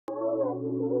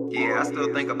Yeah, I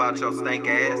still think about your stank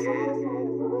ass.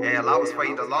 Hell, I was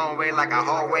fading a long way like a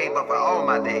hallway, but for all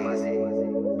my days.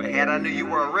 But had I knew you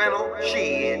were a rental,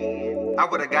 shit, I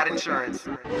would've got insurance.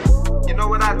 You know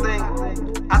what I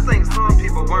think? I think some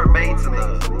people weren't made to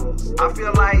love. I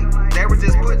feel like they were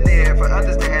just put there for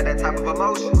others to have that type of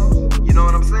emotion. You know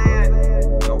what I'm saying?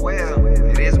 Oh well,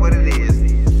 it is what it is.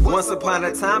 Once upon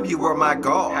a time, you were my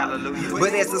God. Hallelujah.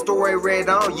 But as the story read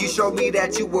on, you showed me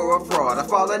that you were a fraud, a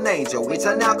fallen angel, which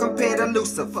I now compare to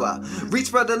Lucifer. Reach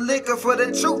for the liquor, for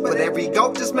the truth, but every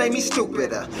go just made me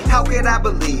stupider. How could I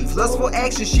believe? Lustful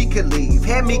action she could leave.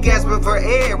 Had me gasping for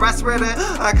air, I swear that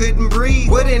I couldn't breathe.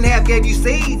 Wouldn't have gave you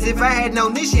seeds if I had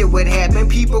known this shit would happen.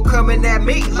 People coming at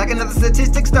me like another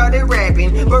statistic started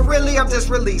rapping. But really I'm just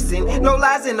releasing, no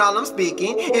lies in all I'm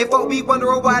speaking. If I be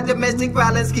wondering why domestic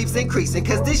violence keeps increasing,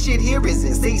 cause this shit here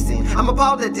isn't ceasing. I'm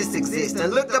appalled that this exists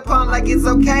and looked upon like it's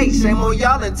okay. Shame on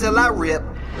y'all until I rip.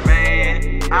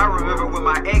 Man, I remember when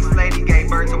my ex-lady gave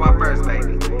birth to my first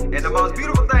baby, and the most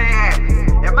beautiful thing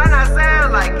happened. It might not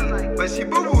sound like it, but she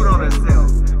boo-booed on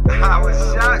herself. I was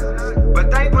shocked,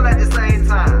 but thankful at the same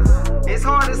time. It's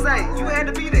hard to say, you had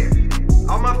to be there.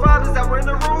 All my fathers that were in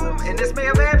the room, and this may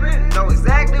have happened, know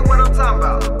exactly what I'm talking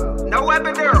about. No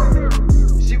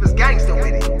epidural. She was gangster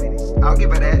with it. I'll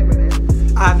give her that.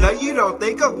 I know you don't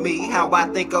think of me how I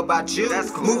think about you. That's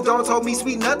cool. Moved on, told me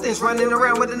sweet nothings, running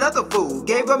around with another fool.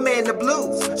 Gave a man the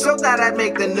blues, so thought I'd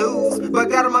make the news. But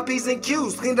got on my P's and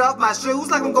Q's, cleaned off my shoes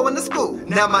like I'm going to school.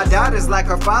 Now my daughter's like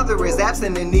her father is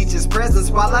absent in each presence.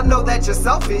 While I know that you're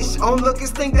selfish, onlookers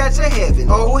think that you're heaven.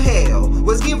 Oh hell,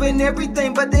 was given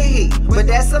everything but the heat. But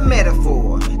that's a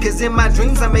metaphor, cause in my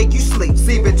dreams I make you sleep.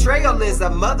 See, betrayal is a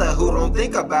mother who don't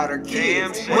think about her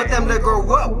kids. Want them to grow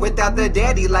up without their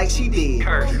daddy like she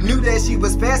did. Knew that she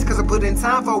was fast cause I put in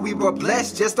time for we were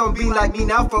blessed. Just don't be like me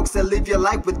now, folks, and live your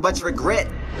life with much regret.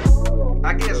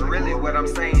 I guess really what I'm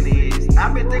saying is,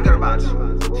 I've been thinking about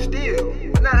you, still,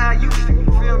 but not how you used to, you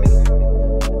feel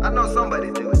me? I know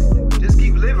somebody do it. Just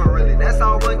keep living really, that's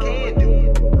all one can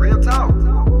do. Real talk.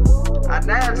 I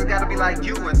now just gotta be like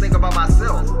you and think about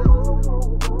myself.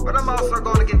 But I'm also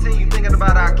gonna continue thinking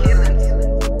about our killings.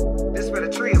 This for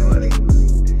the three of us.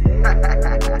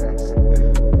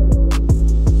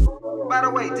 By the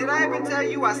way, did I ever tell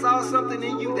you I saw something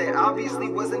in you that obviously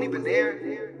wasn't even there?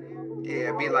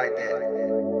 Yeah, be like that.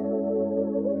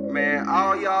 Man,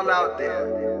 all y'all out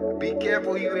there, be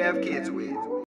careful who you have kids with.